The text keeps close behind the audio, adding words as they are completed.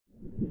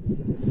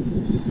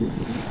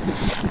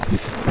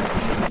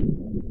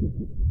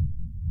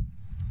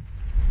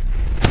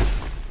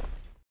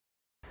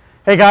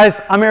Hey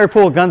guys, I'm Eric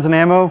Poole, Guns and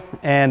Ammo,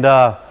 and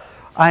I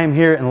am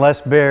here in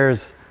Les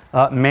Baer's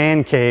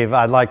man cave,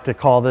 I'd like to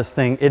call this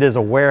thing. It is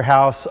a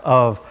warehouse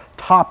of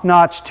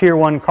top-notch Tier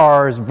 1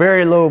 cars,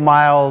 very low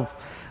miles,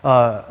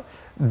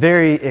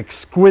 very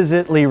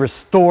exquisitely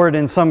restored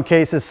in some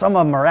cases. Some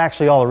of them are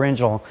actually all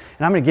original,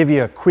 and I'm going to give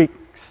you a quick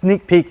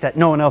sneak peek that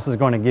no one else is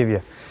going to give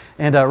you.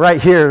 And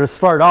right here, to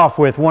start off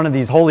with one of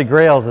these holy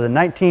grails, the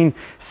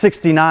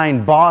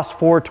 1969 Boss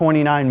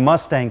 429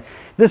 Mustang.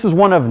 This is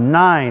one of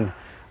 9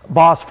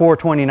 Boss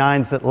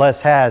 429s that Les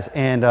has,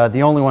 and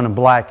the only one in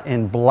black,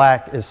 and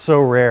black is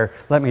so rare,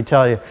 let me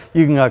tell you.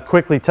 You can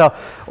quickly tell.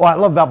 What I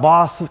love about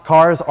Boss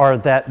cars are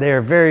that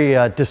they're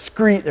very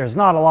discreet. There's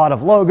not a lot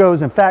of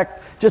logos. In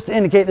fact, just to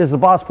indicate this is a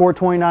Boss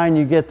 429,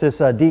 you get this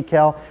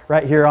decal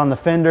right here on the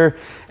fender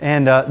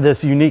and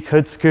this unique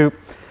hood scoop.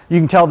 You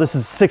can tell this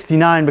is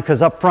 69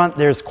 because up front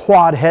there's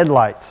quad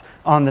headlights.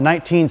 On the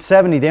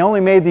 1970, they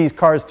only made these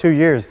cars 2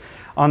 years.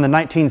 On the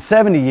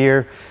 1970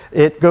 year,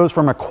 it goes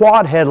from a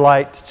quad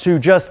headlight to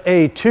just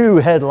a 2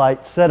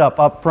 headlight setup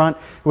up front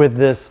with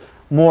this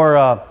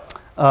more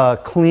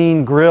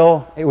clean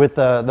grille with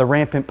the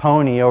rampant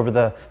pony over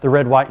the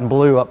red, white, and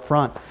blue up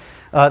front.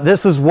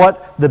 This is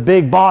what the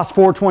big Boss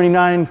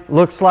 429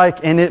 looks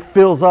like, and it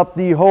fills up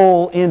the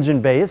whole engine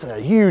bay. It's a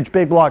huge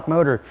big block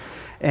motor,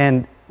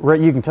 and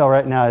you can tell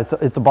right now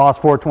it's a Boss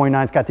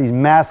 429. It's got these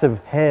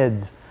massive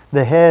heads,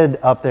 the head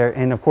up there,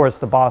 and of course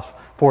the Boss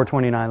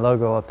 429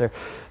 logo up there.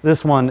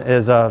 This one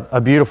is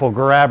a beautiful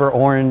grabber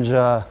orange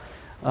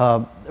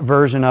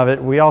version of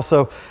it. We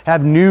also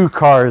have new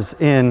cars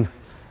in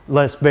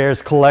Les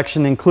Baer's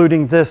collection,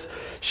 including this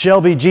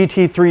Shelby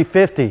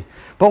GT350.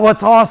 But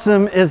what's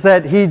awesome is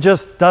that he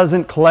just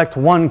doesn't collect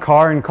one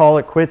car and call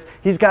it quits.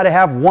 He's got to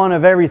have one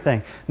of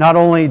everything. Not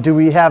only do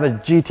we have a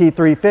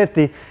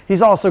GT350,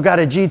 he's also got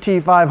a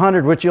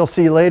GT500, which you'll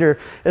see later,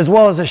 as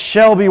well as a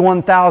Shelby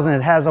 1000.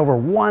 It has over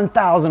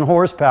 1,000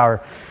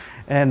 horsepower.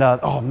 And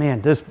oh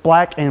man, this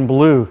black and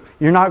blue,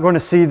 you're not going to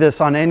see this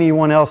on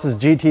anyone else's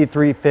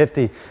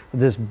GT350,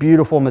 this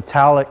beautiful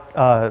metallic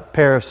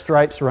pair of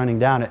stripes running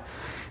down it.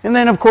 And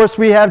then of course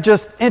we have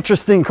just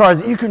interesting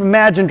cars. You can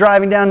imagine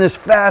driving down this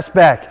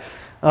fastback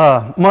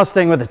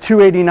Mustang with a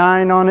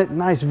 289 on it,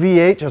 nice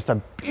V8, just a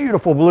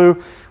beautiful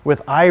blue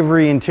with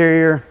ivory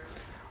interior.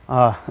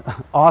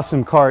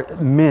 Awesome car,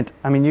 mint.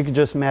 I mean, you could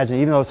just imagine,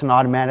 even though it's an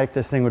automatic,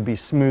 this thing would be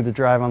smooth to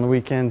drive on the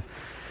weekends.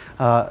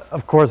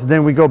 Of course,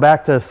 then we go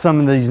back to some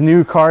of these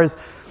new cars.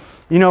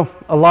 You know,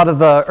 a lot of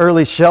the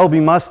early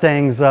Shelby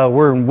Mustangs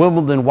were in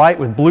Wimbledon white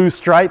with blue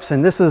stripes,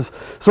 and this is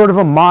sort of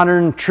a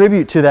modern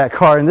tribute to that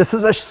car. And this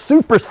is a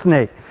Super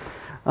Snake.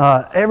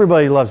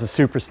 Everybody loves the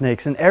Super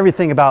Snakes, and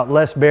everything about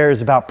Les Baer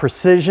is about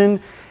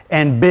precision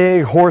and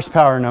big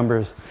horsepower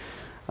numbers.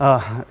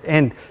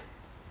 And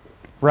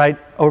right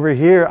over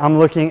here, I'm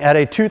looking at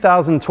a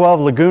 2012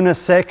 Laguna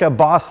Seca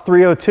Boss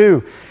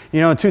 302. You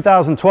know, in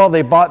 2012,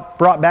 they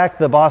brought back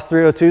the Boss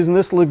 302s, and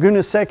this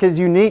Laguna Seca is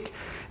unique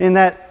in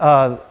that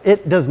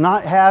it does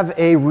not have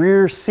a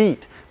rear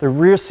seat. The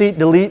rear seat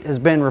delete has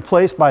been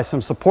replaced by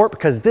some support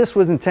because this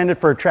was intended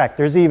for a track.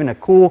 There's even a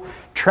cool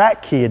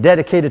track key, a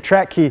dedicated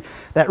track key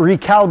that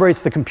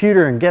recalibrates the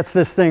computer and gets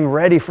this thing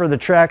ready for the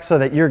track so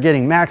that you're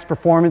getting max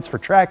performance for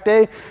track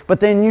day.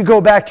 But then you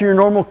go back to your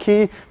normal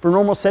key for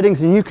normal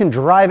settings and you can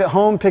drive it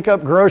home, pick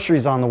up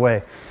groceries on the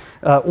way.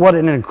 What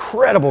an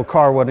incredible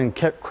car, what an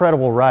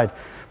incredible ride.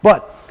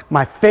 But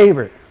my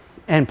favorite,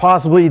 and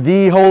possibly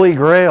the holy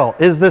grail,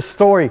 is this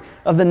story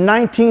of the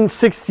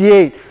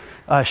 1968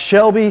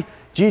 Shelby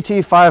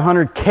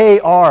GT500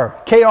 KR.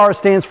 KR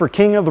stands for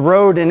King of the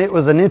Road, and it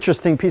was an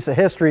interesting piece of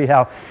history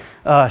how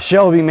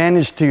Shelby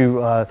managed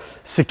to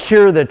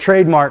secure the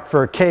trademark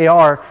for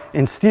KR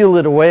and steal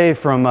it away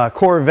from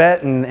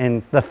Corvette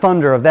and the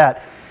thunder of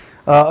that.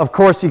 Of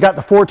course, you got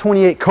the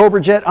 428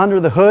 Cobra Jet under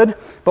the hood,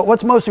 but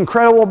what's most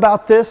incredible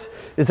about this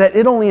is that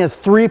it only has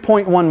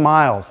 3.1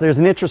 miles. There's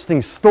an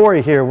interesting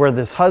story here where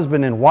this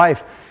husband and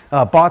wife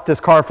bought this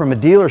car from a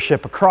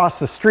dealership across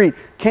the street,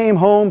 came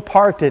home,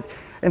 parked it,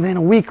 and then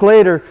a week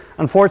later,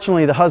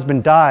 unfortunately, the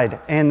husband died,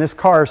 and this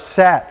car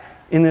sat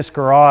in this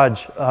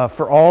garage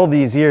for all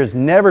these years,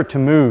 never to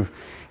move.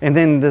 And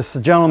then this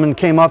gentleman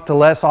came up to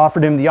Les,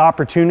 offered him the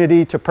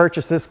opportunity to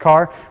purchase this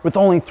car with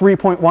only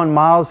 3.1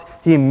 miles.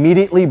 He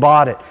immediately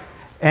bought it.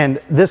 And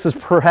this is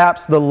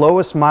perhaps the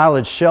lowest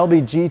mileage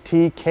Shelby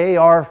GT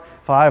KR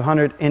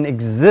 500 in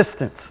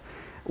existence.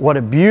 What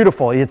a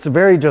beautiful, it's a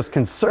very just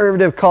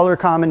conservative color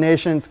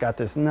combination. It's got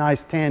this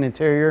nice tan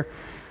interior.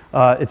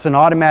 It's an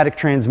automatic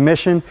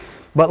transmission,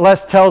 but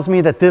Les tells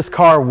me that this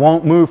car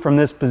won't move from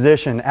this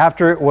position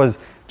after it was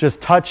just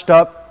touched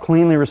up,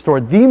 cleanly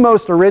restored. The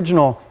most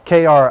original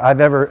KR I've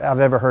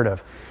ever heard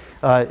of.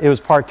 It was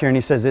parked here, and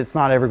he says it's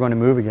not ever going to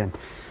move again.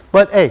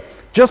 But hey,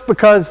 just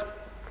because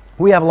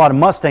we have a lot of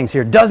Mustangs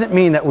here. Doesn't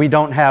mean that we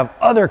don't have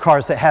other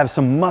cars that have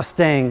some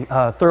Mustang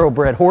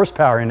thoroughbred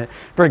horsepower in it.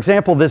 For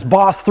example, this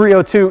Boss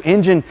 302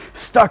 engine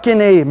stuck in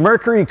a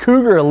Mercury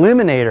Cougar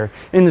Eliminator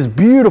in this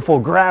beautiful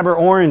grabber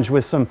orange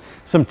with some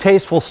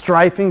tasteful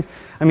stripings.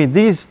 I mean,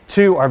 these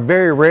two are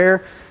very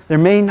rare. They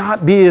may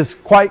not be as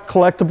quite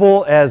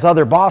collectible as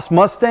other Boss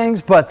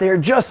Mustangs, but they're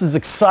just as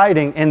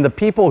exciting, and the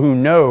people who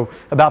know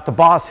about the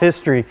Boss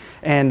history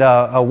and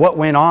what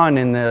went on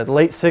in the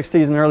late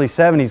 60s and early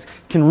 70s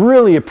can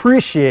really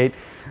appreciate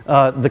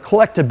the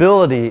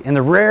collectability and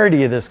the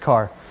rarity of this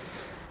car.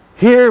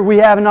 Here we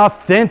have an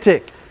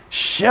authentic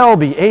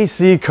Shelby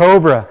AC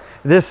Cobra.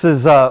 This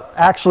is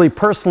actually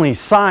personally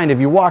signed. If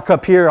you walk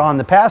up here on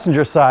the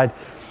passenger side,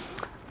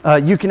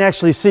 you can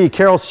actually see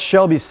Carroll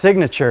Shelby's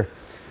signature.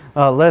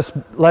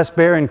 Les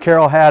Baer and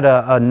Carroll had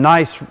a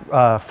nice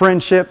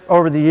friendship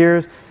over the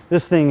years.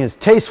 This thing is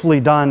tastefully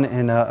done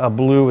in a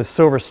blue with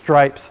silver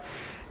stripes.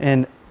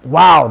 And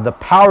wow, the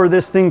power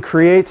this thing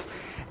creates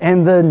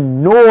and the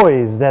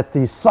noise that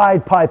the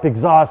side pipe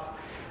exhausts.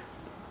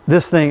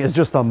 This thing is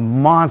just a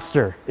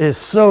monster. It is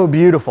so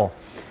beautiful.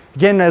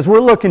 Again, as we're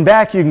looking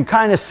back, you can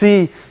kind of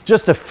see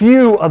just a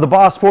few of the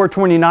Boss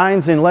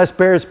 429s in Les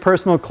Baer's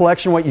personal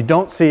collection. What you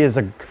don't see is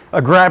a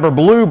grabber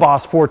blue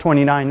Boss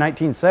 429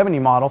 1970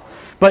 model.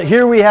 But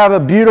here we have a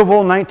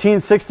beautiful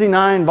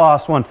 1969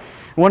 Boss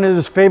one of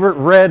his favorite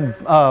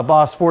red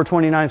Boss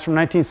 429s from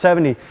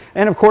 1970.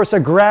 And of course, a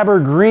grabber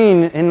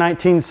green in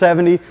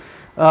 1970,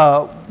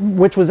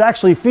 which was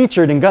actually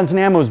featured in Guns &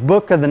 Ammo's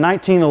book of the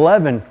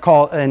 1911,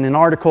 called in an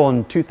article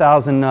in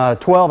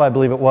 2012, I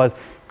believe it was,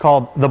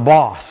 called The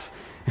Boss,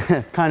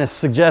 kind of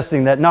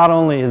suggesting that not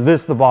only is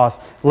this the boss,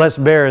 Les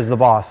Baer is the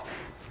boss.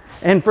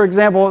 And for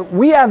example,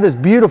 we have this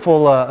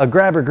beautiful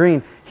grabber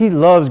green. He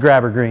loves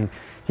grabber green.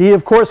 He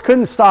of course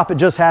couldn't stop at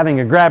just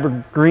having a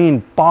grabber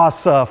green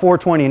Boss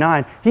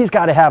 429. He's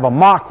got to have a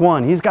Mach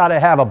 1. He's got to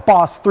have a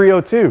Boss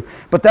 302.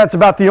 But that's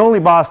about the only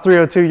Boss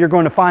 302 you're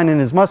going to find in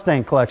his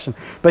Mustang collection.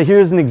 But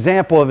here's an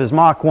example of his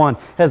Mach 1.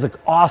 It has an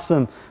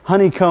awesome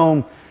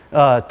honeycomb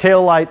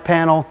tail light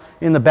panel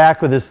in the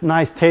back with this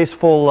nice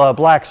tasteful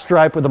black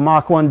stripe with the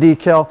Mach 1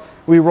 decal.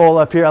 We roll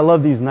up here. I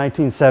love these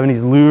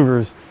 1970s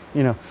louvers.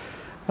 You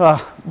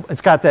know, it's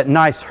got that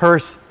nice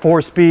Hearst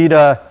 4-speed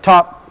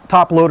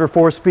top loader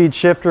 4-speed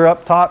shifter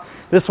up top.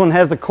 This one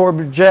has the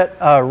Corvette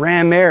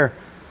Ram Air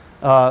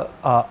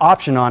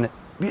option on it.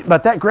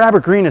 But that grabber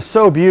green is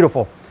so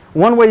beautiful.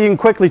 One way you can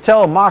quickly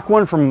tell a Mach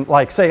 1 from,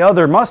 like, say,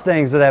 other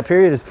Mustangs of that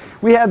period is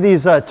we have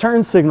these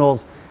turn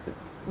signals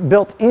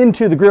built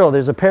into the grille.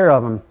 There's a pair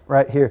of them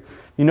right here.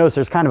 You notice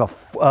there's kind of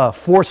a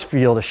force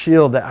field, a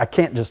shield that I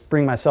can't just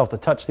bring myself to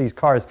touch these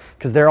cars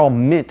because they're all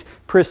mint,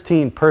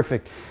 pristine,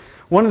 perfect.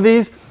 One of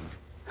these,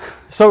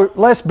 so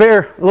Les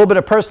Baer, a little bit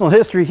of personal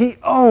history, he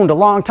owned a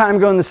long time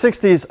ago in the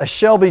 60s a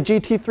Shelby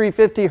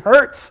GT350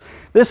 Hertz.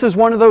 This is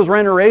one of those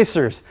renter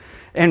racers,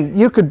 and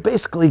you could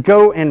basically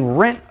go and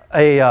rent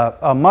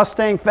a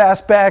Mustang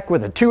fastback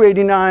with a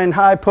 289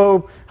 high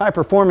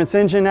performance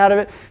engine out of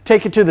it,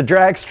 take it to the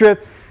drag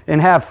strip and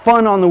have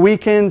fun on the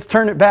weekends,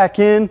 turn it back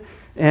in,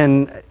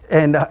 and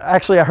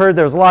actually I heard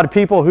there was a lot of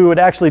people who would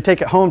actually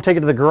take it home, take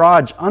it to the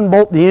garage,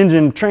 unbolt the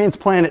engine,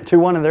 transplant it to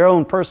one of their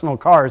own personal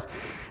cars,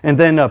 and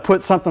then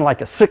put something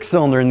like a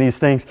 6-cylinder in these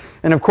things.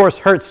 And of course,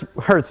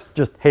 Hertz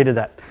just hated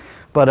that.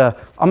 But I'm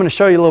going to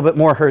show you a little bit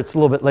more Hertz a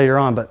little bit later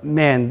on. But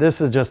man, this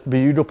is just a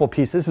beautiful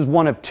piece. This is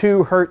one of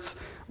 2 Hertz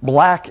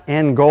black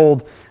and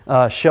gold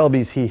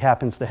Shelbys he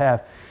happens to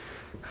have.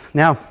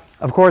 Now,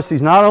 of course,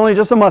 he's not only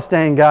just a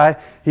Mustang guy,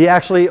 he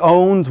actually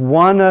owns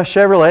one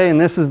Chevrolet, and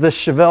this is the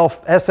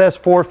Chevelle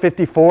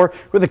SS454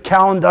 with a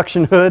cowl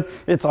induction hood.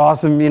 It's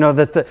awesome, you know,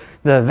 that the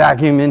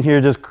vacuum in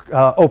here just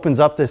opens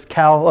up this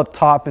cowl up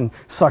top and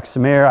sucks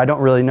some air. I don't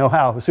really know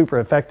how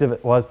super effective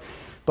it was.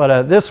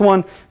 But this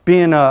one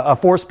being a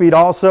 4-speed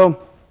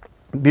also,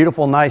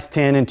 beautiful, nice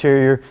tan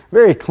interior,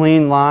 very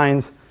clean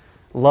lines.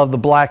 Love the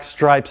black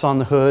stripes on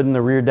the hood and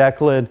the rear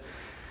deck lid.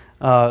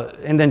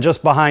 And then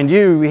just behind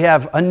you, we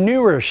have a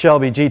newer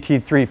Shelby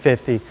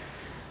GT350.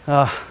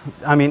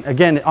 I mean,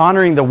 again,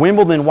 honoring the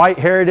Wimbledon white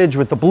heritage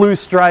with the blue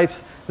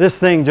stripes. This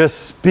thing just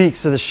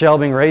speaks to the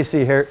Shelby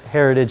racing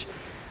heritage.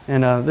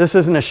 And this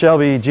isn't a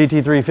Shelby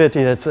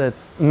GT350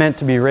 that's meant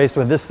to be raced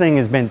with. This thing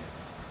has been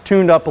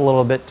tuned up a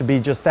little bit to be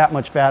just that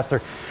much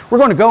faster. We're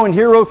going to go in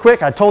here real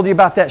quick. I told you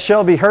about that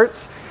Shelby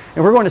Hertz,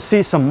 and we're going to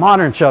see some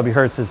modern Shelby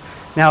Hertzes.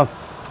 Now,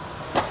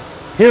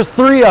 here's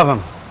 3 of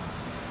them.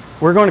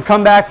 We're going to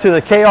come back to the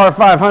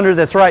KR500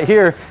 that's right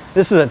here.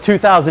 This is a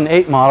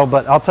 2008 model,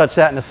 but I'll touch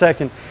that in a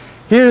second.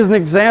 Here's an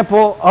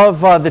example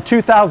of the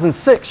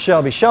 2006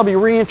 Shelby. Shelby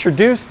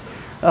reintroduced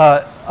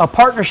a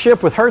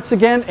partnership with Hertz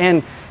again,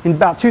 and in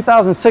about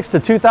 2006 to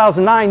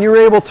 2009, you were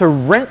able to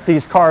rent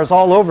these cars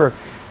all over.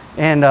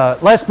 And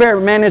Les Baer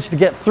managed to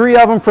get 3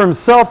 of them for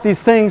himself.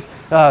 These things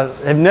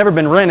have never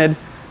been rented,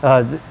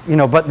 you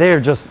know, but they're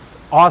just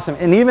awesome.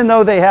 And even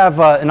though they have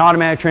an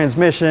automatic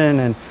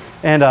transmission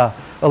and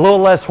a little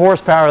less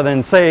horsepower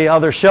than, say,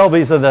 other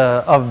Shelbys of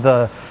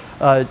the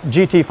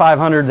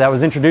GT500 that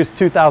was introduced in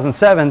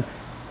 2007,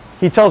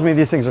 he tells me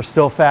these things are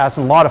still fast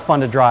and a lot of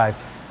fun to drive.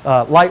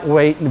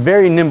 Lightweight and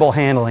very nimble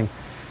handling.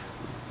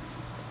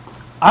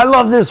 I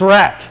love this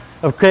rack.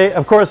 Okay,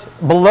 of course,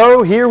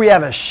 below here we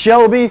have a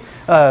Shelby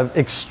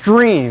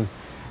Extreme.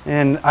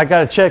 And I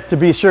got to check to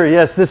be sure.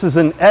 Yes, this is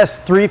an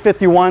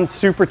S351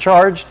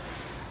 supercharged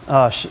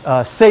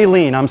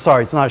Saline. I'm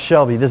sorry, it's not a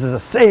Shelby. This is a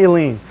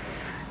Saline.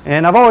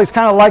 And I've always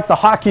kind of liked the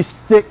hockey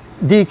stick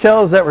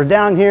decals that were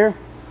down here.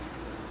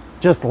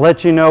 Just to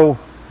let you know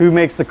who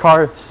makes the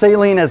car.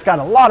 Saline has got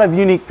a lot of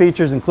unique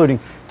features, including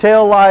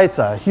tail lights,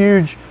 a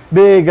huge,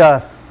 big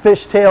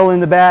fishtail in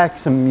the back,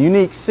 some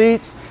unique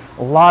seats,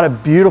 a lot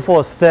of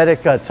beautiful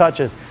aesthetic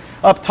touches.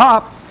 Up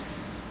top,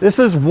 this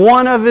is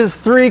one of his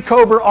 3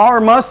 Cobra R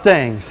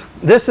Mustangs.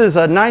 This is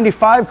a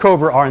 95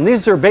 Cobra R, and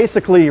these are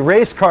basically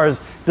race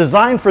cars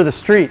designed for the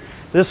street.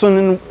 This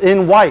one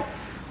in white.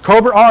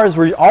 Cobra R's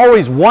were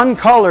always one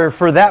color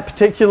for that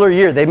particular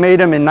year. They made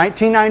them in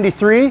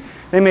 1993,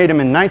 they made them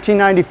in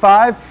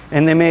 1995,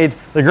 and they made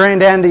the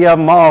granddaddy of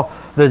them all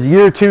the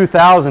year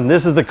 2000.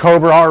 This is the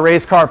Cobra R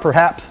race car,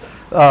 perhaps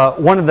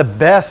one of the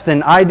best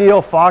and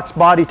ideal Fox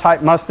body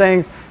type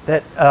Mustangs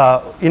that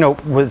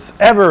was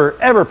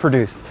ever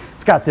produced.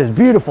 It's got this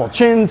beautiful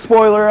chin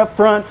spoiler up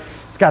front.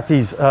 It's got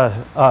these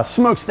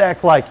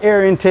smokestack-like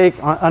air intake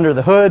under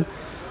the hood.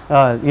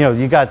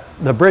 You got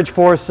the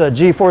Bridgeforce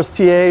G-Force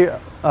TA.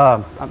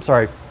 I'm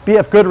sorry,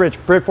 BF Goodrich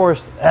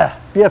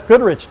BF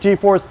Goodrich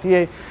G-Force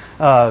TA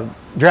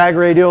drag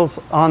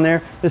radials on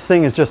there. This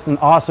thing is just an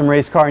awesome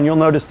race car, and you'll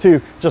notice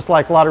too, just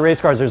like a lot of race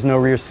cars, there's no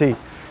rear seat.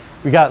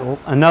 We got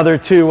another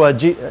 2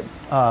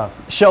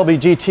 Shelby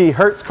GT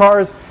Hertz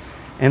cars.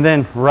 And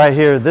then right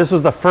here, this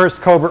was the first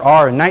Cobra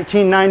R in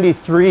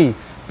 1993,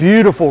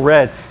 beautiful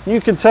red. You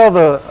can tell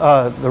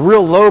the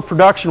real low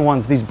production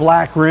ones, these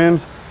black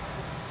rims.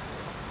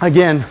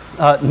 Again,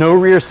 no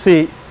rear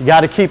seat. You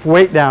got to keep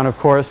weight down, of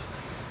course.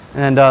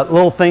 And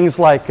little things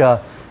like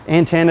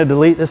antenna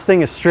delete. This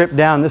thing is stripped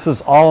down. This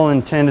is all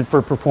intended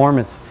for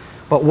performance.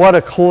 But what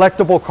a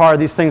collectible car.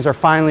 These things are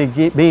finally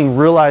being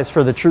realized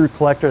for the true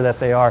collector that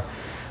they are.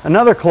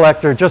 Another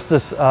collector, just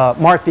to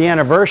mark the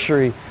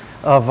anniversary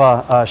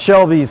of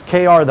Shelby's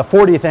KR, the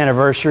 40th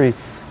anniversary.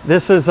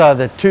 This is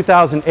the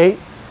 2008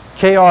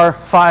 KR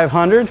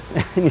 500.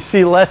 And you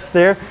see Les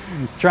there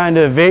trying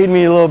to evade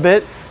me a little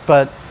bit,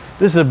 but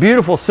this is a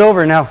beautiful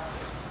silver. Now,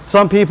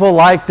 some people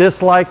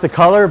dislike the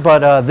color,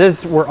 but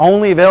this were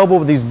only available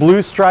with these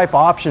blue stripe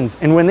options.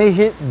 And when they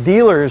hit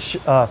dealers,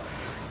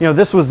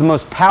 this was the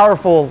most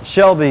powerful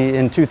Shelby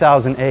in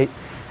 2008.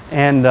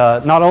 And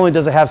not only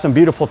does it have some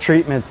beautiful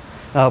treatments,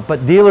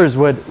 but dealers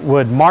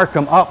would mark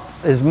them up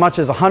as much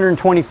as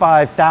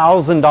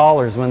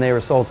 $125,000 when they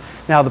were sold.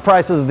 Now the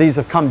prices of these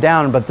have come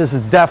down, but this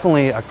is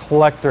definitely a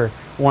collector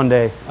one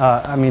day.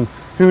 I mean,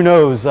 who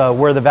knows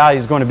where the value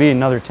is going to be in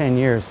another 10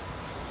 years.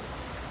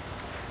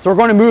 So we're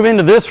going to move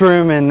into this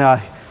room, and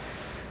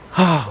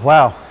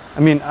wow. I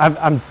mean,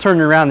 I'm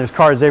turning around, there's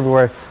cars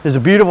everywhere. There's a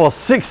beautiful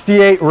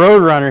 68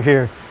 Roadrunner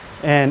here,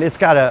 and it's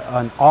got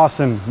an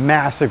awesome,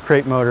 massive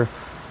crate motor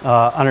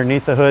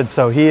underneath the hood.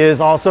 So he is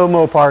also a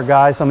Mopar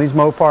guy. Some of these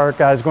Mopar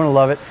guys are going to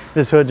love it.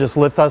 This hood just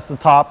lifts us to the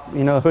top,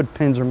 hood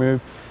pins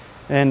removed,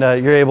 and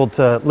you're able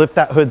to lift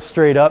that hood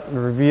straight up and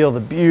reveal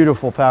the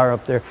beautiful power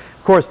up there.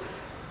 Of course,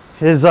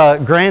 his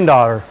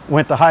granddaughter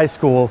went to high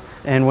school,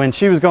 and when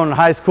she was going to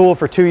high school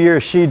for 2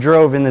 years, she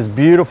drove in this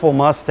beautiful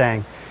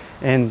Mustang,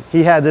 and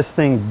he had this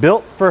thing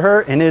built for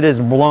her, and it is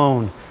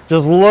blown.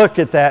 Just look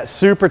at that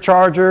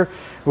supercharger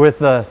with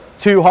the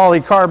 2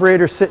 Holley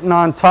carburetors sitting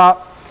on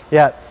top.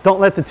 Yeah, don't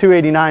let the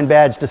 289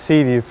 badge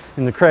deceive you.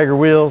 In the Krager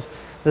wheels,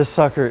 this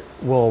sucker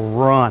will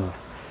run.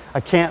 I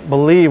can't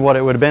believe what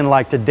it would have been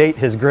like to date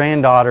his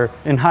granddaughter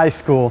in high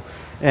school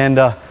and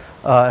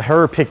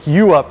her pick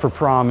you up for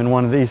prom in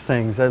one of these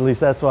things. At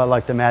least that's what I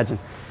like to imagine.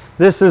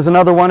 This is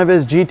another one of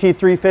his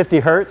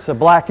GT350 Hertz, a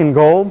black and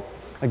gold.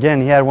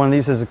 Again, he had one of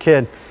these as a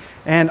kid.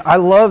 And I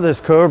love this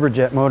Cobra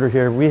Jet motor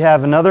here. We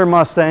have another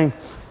Mustang.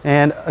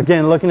 And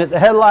again, looking at the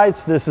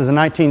headlights, this is a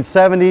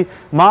 1970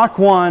 Mach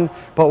 1,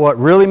 but what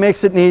really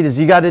makes it neat is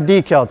you got a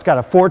decal. It's got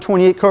a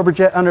 428 Cobra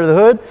Jet under the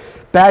hood.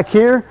 Back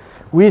here,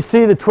 we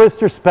see the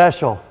Twister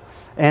Special.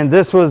 And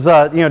this was,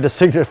 to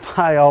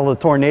signify all the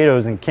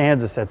tornadoes in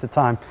Kansas at the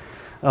time.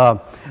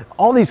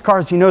 All these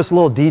cars, you notice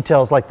little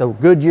details like the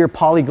Goodyear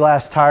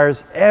polyglass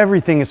tires.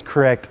 Everything is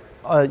correct.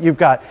 You've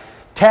got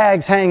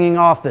tags hanging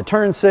off the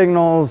turn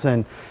signals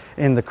and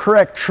the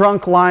correct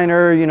trunk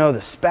liner, the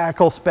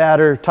spackle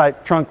spatter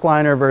type trunk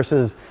liner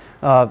versus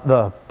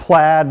the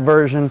plaid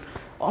version.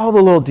 All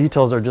the little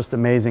details are just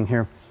amazing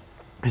here.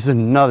 Here's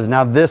another.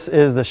 Now this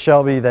is the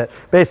Shelby that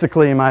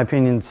basically, in my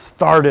opinion,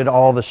 started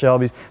all the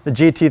Shelbys. The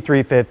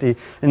GT350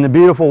 in the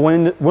beautiful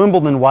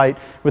Wimbledon white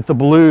with the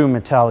blue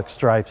metallic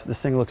stripes.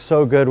 This thing looks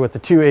so good with the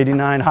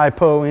 289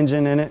 Hypo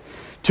engine in it.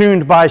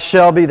 Tuned by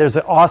Shelby. There's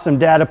an awesome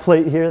data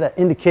plate here that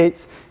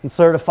indicates and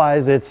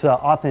certifies its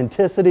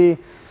authenticity.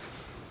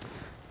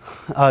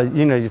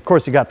 You know, of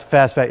course you got the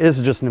fastback. This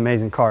is just an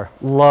amazing car.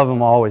 Love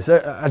them always.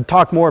 I'd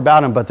talk more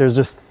about them, but there's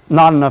just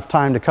not enough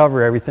time to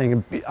cover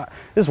everything. This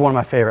is one of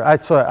my favorite.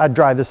 I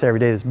drive this every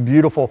day. This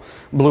beautiful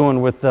blue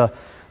one with the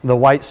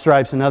white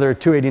stripes, another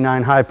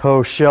 289 high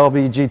post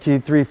Shelby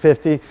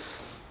GT350.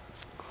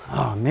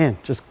 Oh man,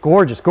 just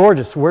gorgeous,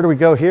 gorgeous. Where do we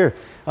go here?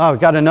 Oh, we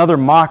got another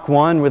Mach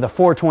 1 with a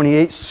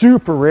 428,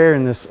 super rare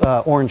in this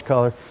orange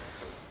color.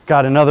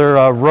 Got another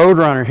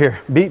Roadrunner here,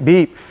 beep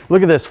beep.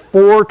 Look at this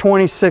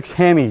 426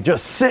 Hemi,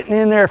 just sitting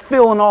in there,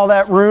 filling all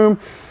that room.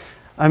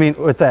 I mean,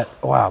 with that,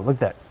 wow, look at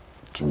that.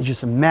 Can you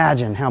just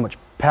imagine how much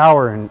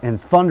power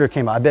and thunder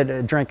came out? I bet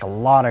it drank a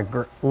lot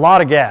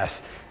of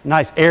gas.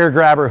 Nice air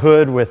grabber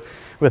hood with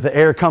the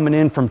air coming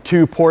in from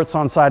 2 ports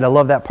on side. I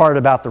love that part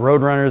about the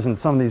Roadrunners and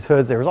some of these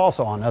hoods. There was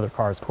also on other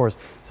cars, of course,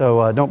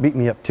 so don't beat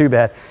me up too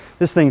bad.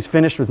 This thing's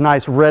finished with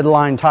nice red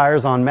line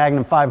tires on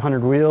Magnum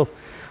 500 wheels.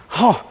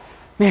 Oh,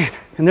 man,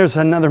 and there's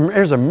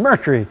a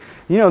Mercury.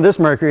 You know this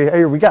Mercury,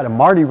 here we got a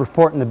Marty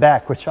report in the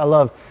back, which I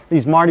love.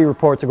 These Marty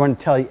reports are going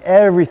to tell you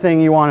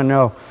everything you want to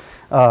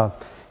know.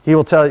 He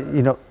will tell you,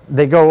 you know,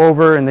 they go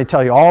over and they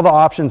tell you all the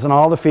options and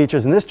all the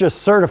features, and this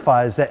just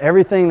certifies that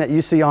everything that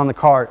you see on the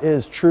car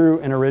is true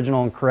and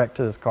original and correct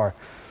to this car.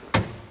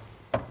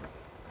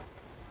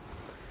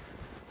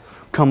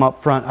 Come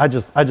up front, I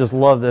just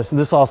love this. And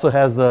this also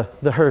has the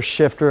Hurst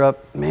shifter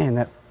up.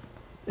 Man,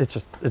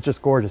 it's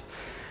just gorgeous.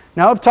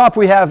 Now up top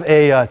we have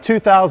a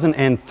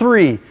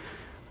 2003.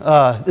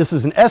 This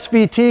is an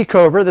SVT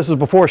Cobra. This was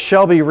before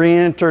Shelby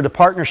re-entered a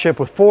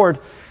partnership with Ford.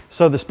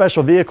 So the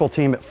special vehicle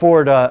team at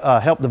Ford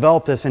helped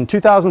develop this. In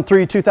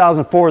 2003,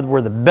 2004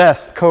 were the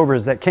best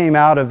Cobras that came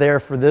out of there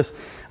for this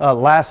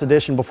last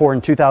edition. Before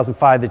in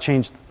 2005 they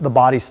changed the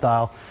body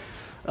style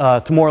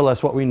to more or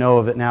less what we know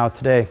of it now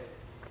today.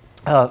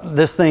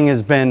 This thing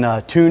has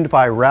been tuned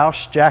by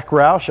Roush, Jack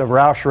Roush of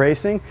Roush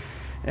Racing,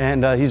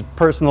 and he's a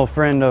personal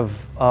friend of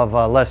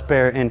Les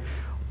Baer. And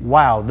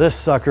wow, this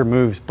sucker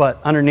moves.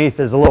 But underneath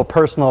is a little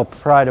personal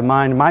pride of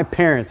mine. My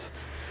parents,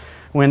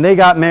 when they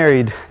got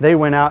married, they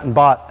went out and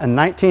bought a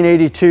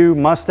 1982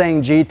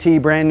 Mustang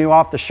GT, brand new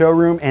off the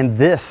showroom, and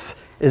this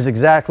is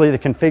exactly the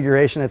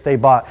configuration that they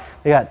bought.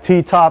 They got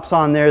T-tops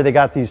on there, they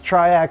got these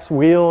Triax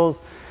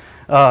wheels,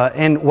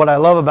 and what I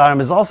love about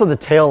them is also the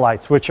tail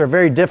lights, which are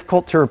very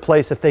difficult to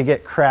replace if they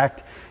get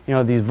cracked, you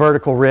know, these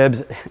vertical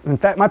ribs. In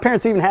fact, my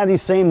parents even had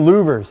these same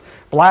louvers,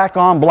 black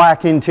on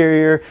black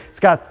interior. It's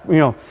got, you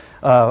know,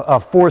 a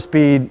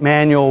 4-speed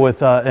manual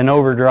with an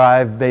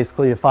overdrive,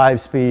 basically a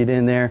 5-speed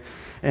in there.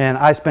 And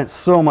I spent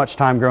so much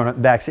time growing up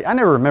in the back seat. I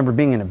never remember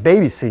being in a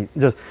baby seat.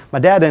 Just my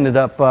dad ended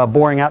up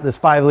boring out this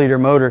 5-liter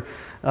motor,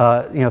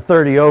 you know,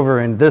 30 over,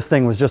 and this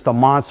thing was just a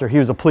monster. He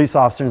was a police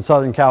officer in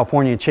Southern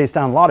California and chased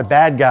down a lot of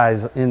bad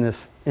guys in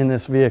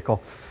this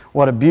vehicle.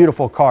 What a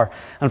beautiful car.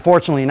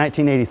 Unfortunately, in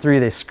 1983,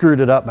 they screwed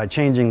it up by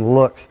changing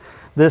looks.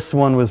 This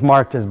one was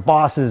marked as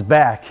Boss's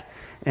Back.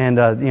 And,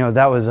 you know,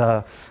 that was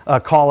a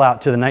call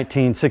out to the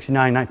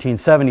 1969,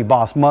 1970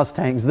 Boss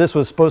Mustangs. This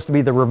was supposed to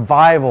be the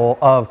revival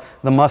of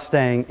the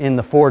Mustang in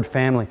the Ford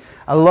family.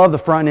 I love the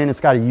front end.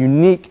 It's got a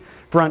unique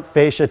front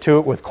fascia to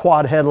it with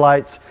quad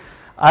headlights.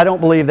 I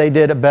don't believe they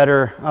did a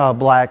better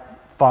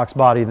black Fox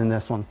body than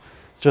this one.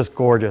 It's just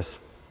gorgeous.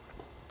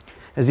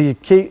 As you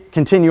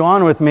continue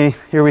on with me,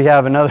 here we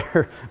have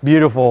another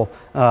beautiful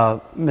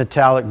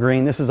metallic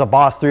green. This is a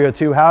Boss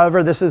 302.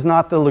 However, this is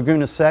not the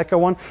Laguna Seca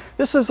one.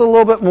 This is a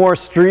little bit more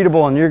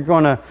streetable, and you're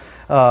going to,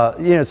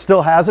 you know, it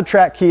still has a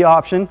track key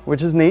option,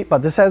 which is neat,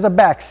 but this has a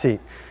back seat.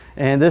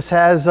 And this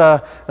has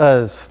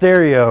a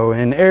stereo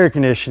and air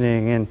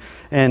conditioning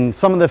and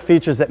some of the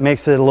features that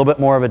makes it a little bit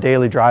more of a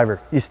daily driver.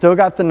 You still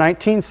got the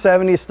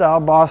 1970 style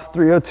Boss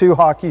 302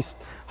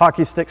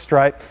 hockey stick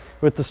stripe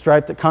with the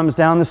stripe that comes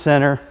down the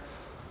center.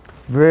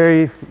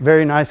 Very,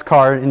 very nice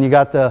car, and you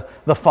got the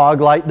fog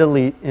light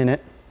delete in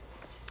it.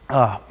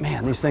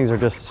 Man, these things are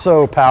just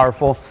so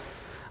powerful.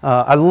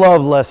 I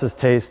love Les's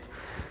taste.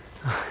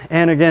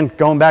 And again,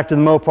 going back to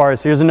the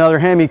Mopars, here's another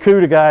Hemi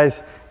Cuda,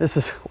 guys. This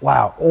is,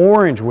 wow,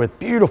 orange with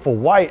beautiful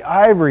white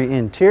ivory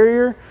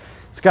interior.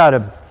 It's got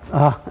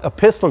a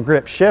pistol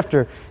grip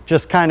shifter,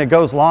 just kind of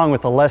goes along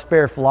with the Les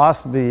Baer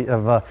philosophy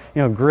of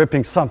you know,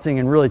 gripping something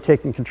and really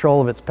taking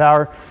control of its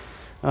power.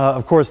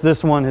 Of course,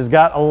 this one has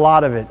got a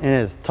lot of it, and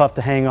it is tough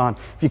to hang on.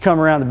 If you come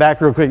around the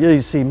back real quick, you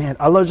see, man,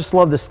 I just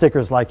love the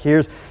stickers. Like,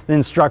 here's the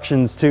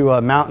instructions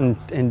to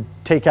mount and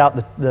take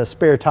out the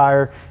spare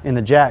tire and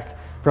the jack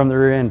from the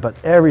rear end, but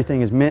everything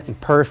is mint and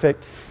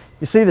perfect.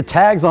 You see the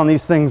tags on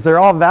these things, they're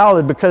all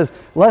valid because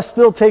Les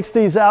still takes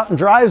these out and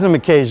drives them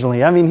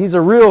occasionally. I mean, he's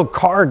a real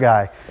car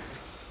guy.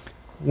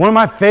 One of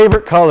my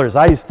favorite colors,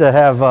 I used to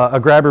have a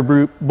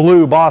Grabber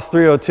Blue Boss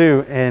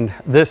 302, and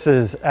this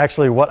is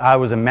actually what I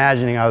was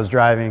imagining I was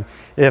driving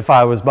if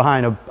I was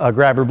behind a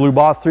Grabber Blue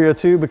Boss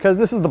 302, because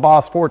this is the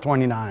Boss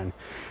 429.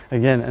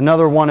 Again,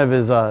 another one of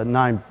his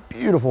 9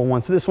 beautiful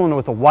ones. This one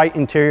with a white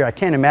interior. I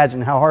can't imagine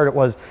how hard it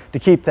was to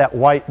keep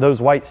those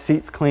white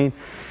seats clean.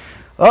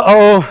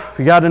 Uh-oh,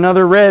 we got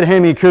another red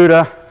Hemi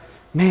Cuda.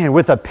 Man,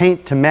 with a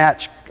paint to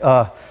match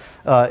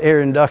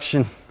air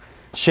induction.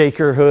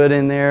 shaker hood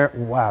in there.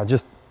 Wow,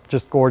 just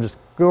gorgeous,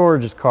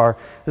 gorgeous car.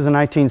 This is a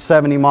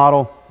 1970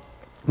 model.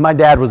 My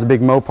dad was a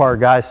big Mopar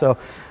guy, so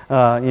you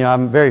know,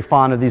 I'm very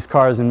fond of these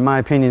cars. In my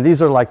opinion,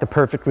 these are like the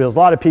perfect wheels. A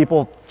lot of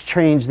people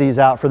change these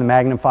out for the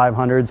Magnum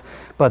 500s,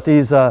 but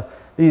these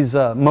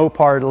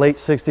Mopar late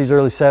 60s,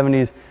 early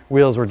 70s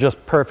wheels were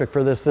just perfect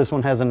for this. This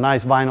one has a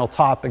nice vinyl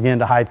top, again,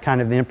 to hide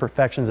kind of the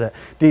imperfections that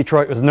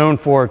Detroit was known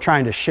for,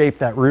 trying to shape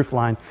that roof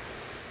line.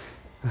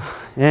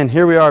 And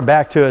here we are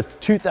back to a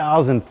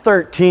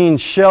 2013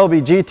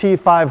 Shelby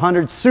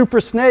GT500 Super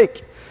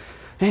Snake.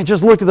 And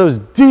just look at those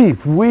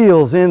deep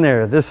wheels in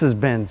there. This has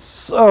been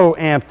so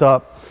amped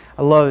up.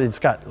 I love it. It's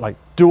got like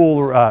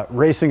dual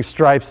racing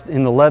stripes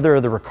in the leather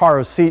of the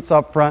Recaro seats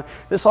up front.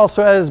 This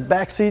also has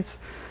back seats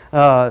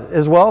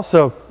as well.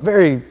 So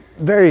very,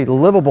 very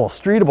livable,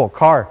 streetable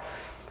car.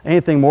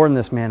 Anything more than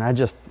this, man, I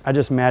just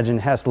imagine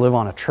it has to live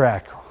on a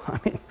track. I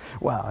mean,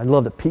 wow, I'd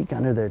love to peek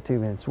under there too,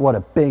 man. It's what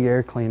a big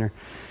air cleaner.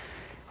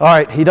 All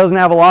right, he doesn't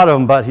have a lot of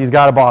them, but he's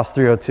got a Boss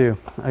 302.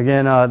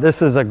 Again,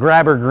 this is a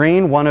Grabber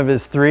Green, one of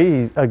his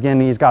three.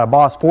 Again, he's got a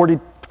Boss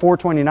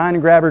 429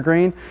 in Grabber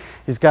Green.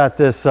 He's got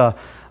this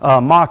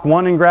Mach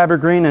 1 in Grabber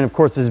Green, and of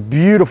course, this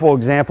beautiful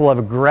example of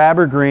a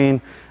Grabber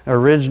Green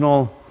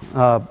original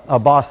a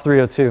Boss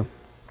 302.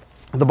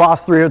 The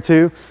Boss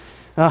 302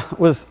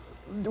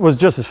 was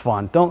just as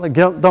fun. Don't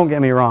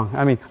get me wrong.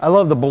 I mean, I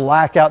love the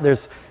blackout.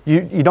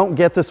 You don't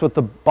get this with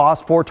the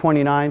Boss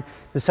 429.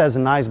 This has a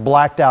nice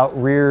blacked out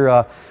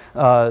rear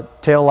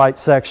tail light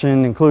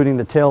section, including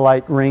the tail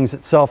light rings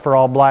itself are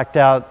all blacked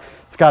out.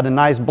 It's got a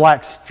nice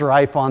black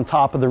stripe on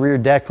top of the rear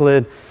deck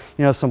lid.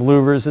 You know, some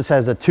louvers. This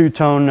has a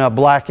two-tone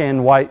black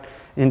and white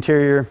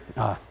interior.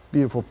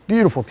 Beautiful,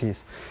 beautiful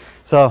piece.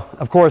 So,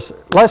 of course,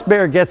 Les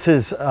Baer gets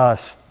his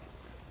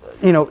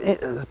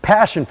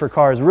passion for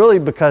cars really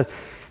because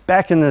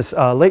back in this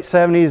late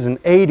 70s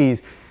and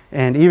 80s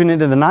and even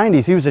into the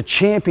 90s, he was a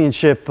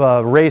championship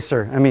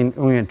racer. I mean,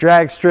 we had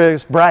drag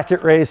strips,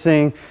 bracket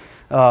racing,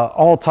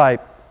 all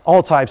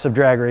types of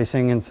drag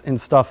racing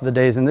and stuff of the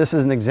days. And this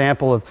is an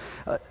example of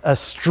a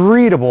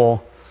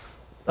streetable,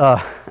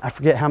 I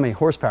forget how many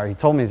horsepower he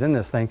told me is in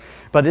this thing,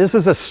 but this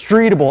is a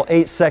streetable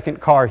 8-second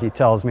car, he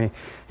tells me.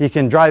 He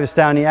can drive us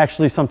down. He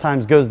actually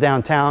sometimes goes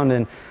downtown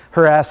and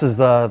harasses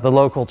the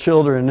local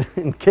children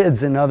and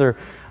kids in other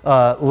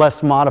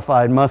less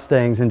modified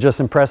Mustangs and just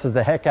impresses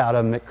the heck out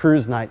of them at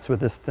cruise nights with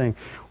this thing.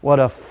 What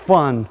a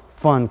fun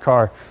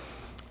car.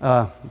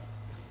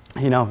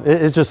 You know,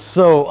 it's just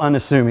so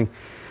unassuming.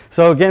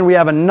 So again, we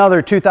have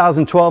another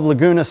 2012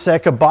 Laguna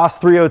Seca Boss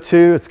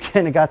 302. It's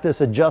kind of got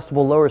this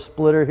adjustable lower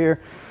splitter here.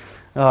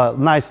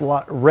 Nice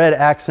red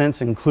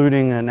accents,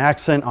 including an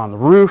accent on the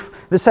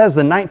roof. This has the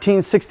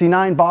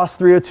 1969 Boss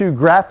 302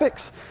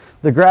 graphics.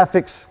 The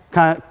graphics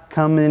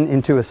come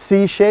into a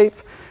C shape,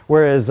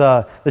 whereas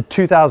the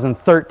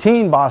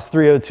 2013 Boss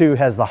 302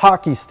 has the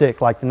hockey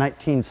stick like the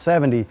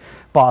 1970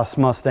 Boss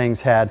Mustangs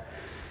had.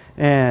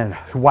 And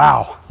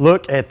wow,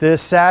 look at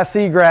this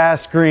sassy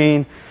grass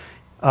green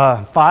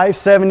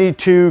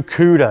 572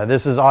 CUDA.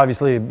 This is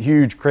obviously a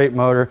huge crate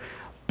motor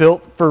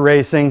built for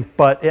racing,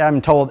 but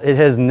I'm told it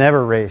has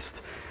never raced.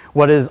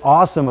 What is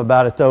awesome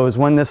about it though is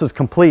when this is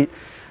complete,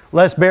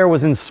 Les Baer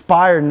was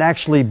inspired and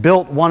actually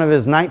built one of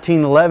his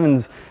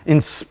 1911s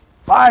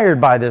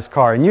inspired by this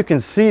car, and you can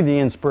see the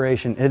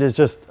inspiration. It is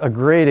just a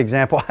great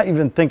example. I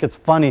even think it's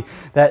funny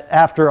that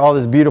after all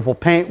this beautiful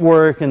paint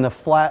work and the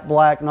flat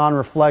black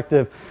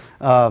non-reflective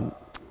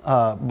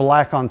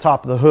black on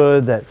top of the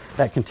hood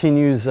that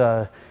continues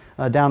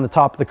down the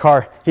top of the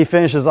car, he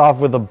finishes off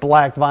with a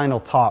black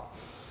vinyl top.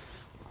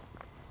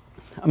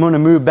 I'm going to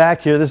move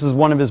back here. This is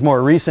one of his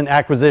more recent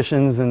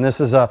acquisitions, and this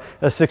is a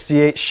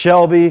 68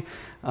 Shelby.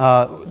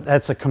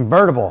 That's a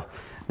convertible.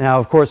 Now,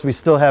 of course, we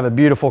still have a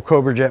beautiful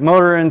Cobra Jet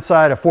motor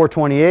inside, a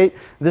 428.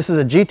 This is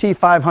a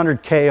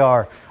GT500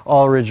 KR,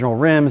 all original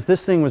rims.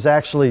 This thing was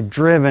actually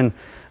driven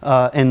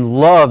and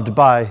loved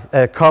by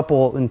a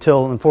couple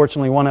until,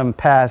 unfortunately, one of them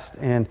passed,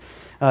 and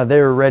they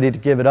were ready to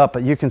give it up.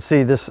 But you can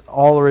see this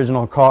all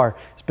original car.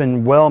 It's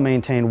been well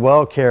maintained,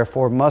 well cared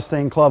for.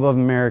 Mustang Club of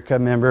America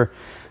member.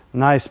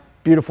 Nice,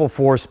 beautiful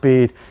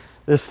 4-speed.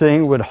 This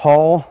thing would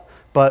haul,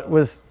 but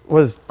was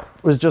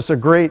just a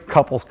great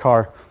couple's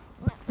car.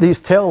 These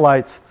tail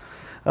lights,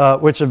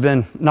 which have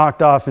been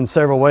knocked off in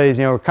several ways,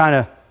 you know, were kind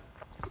of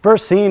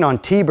first seen on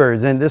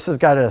T-Birds, and this has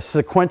got a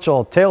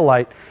sequential tail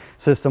light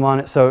system on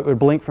it, so it would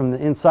blink from the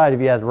inside if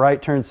you had the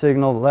right turn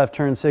signal, the left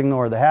turn signal,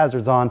 or the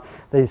hazards on.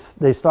 They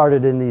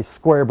started in these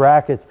square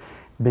brackets,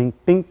 bing,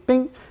 bing,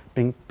 bing,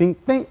 bing, bing,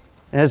 bing.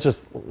 And it's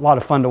just a lot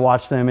of fun to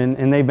watch them,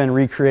 and they've been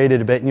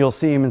recreated a bit, and you'll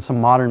see them in some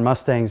modern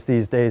Mustangs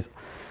these days.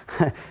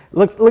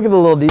 look at the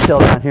little detail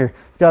down here.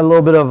 Got a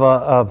little bit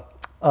of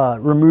a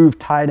removed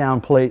tie-down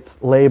plates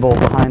label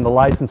behind the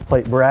license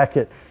plate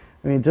bracket.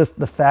 I mean, just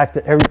the fact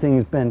that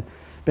everything's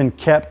been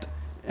kept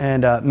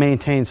and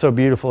maintained so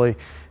beautifully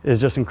is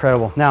just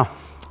incredible. Now,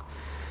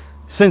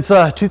 since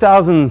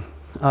 2000,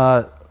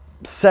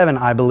 7,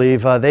 I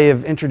believe, they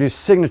have introduced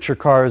signature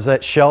cars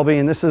at Shelby,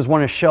 and this is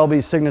one of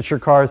Shelby's signature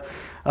cars,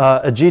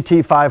 a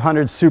GT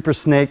 500 Super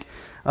Snake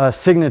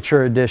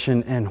signature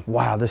edition. And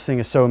wow, this thing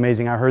is so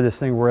amazing. I heard this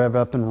thing rev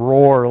up and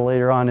roar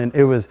later on, and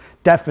it was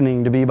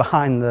deafening to be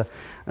behind the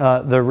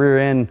rear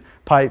end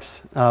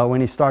pipes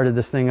when he started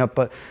this thing up.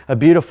 But a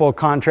beautiful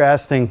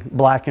contrasting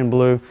black and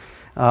blue.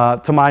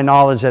 To my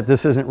knowledge, that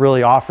this isn't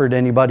really offered to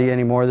anybody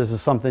anymore. This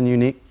is something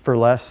unique for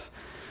Les.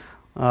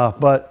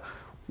 But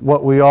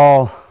what we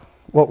all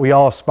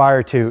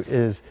aspire to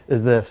is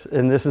this,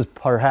 and this is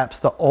perhaps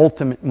the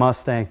ultimate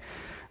Mustang.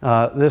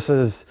 This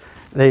is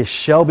the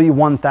Shelby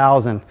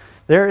 1000.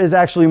 There is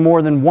actually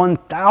more than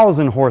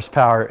 1,000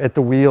 horsepower at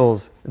the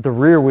wheels, at the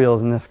rear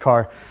wheels in this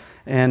car.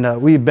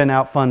 And we've been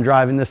out fun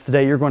driving this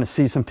today. You're going to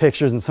see some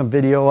pictures and some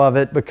video of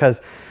it,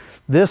 because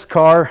this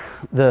car,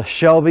 the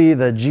Shelby,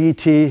 the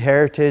GT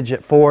Heritage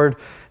at Ford,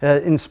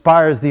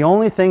 inspires the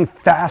only thing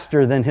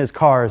faster than his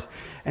cars,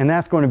 and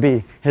that's going to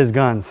be his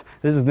guns.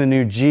 This is the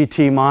new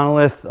GT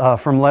Monolith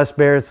from Les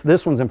Baer.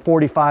 This one's in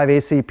 45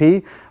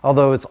 ACP,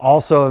 although it's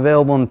also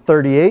available in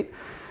 38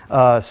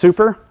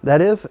 Super,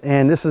 that is.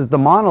 And this is the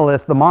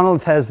Monolith. The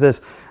Monolith has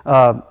this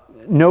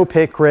no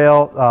pick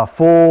rail,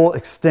 full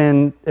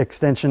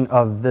extension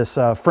of this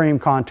frame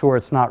contour.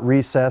 It's not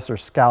recessed or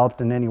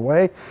scalloped in any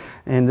way.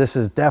 And this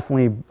is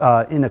definitely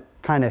in a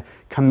kind of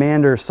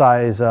commander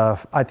size,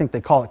 I think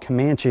they call it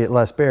Comanche at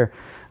Les Baer,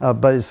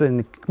 but it's in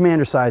the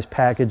commander size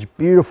package.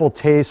 Beautiful,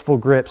 tasteful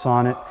grips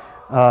on it,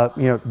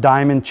 you know,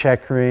 diamond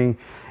checkering.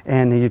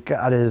 And you've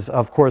got his,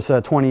 of course,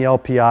 20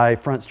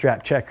 LPI front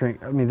strap checkering.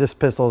 I mean, this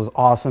pistol is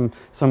awesome.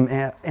 Some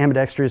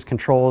ambidextrous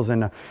controls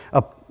and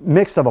a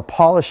mix of a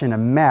polish and a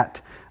matte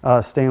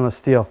stainless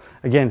steel.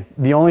 Again,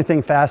 the only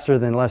thing faster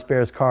than Les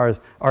Baer's cars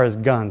are his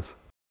guns.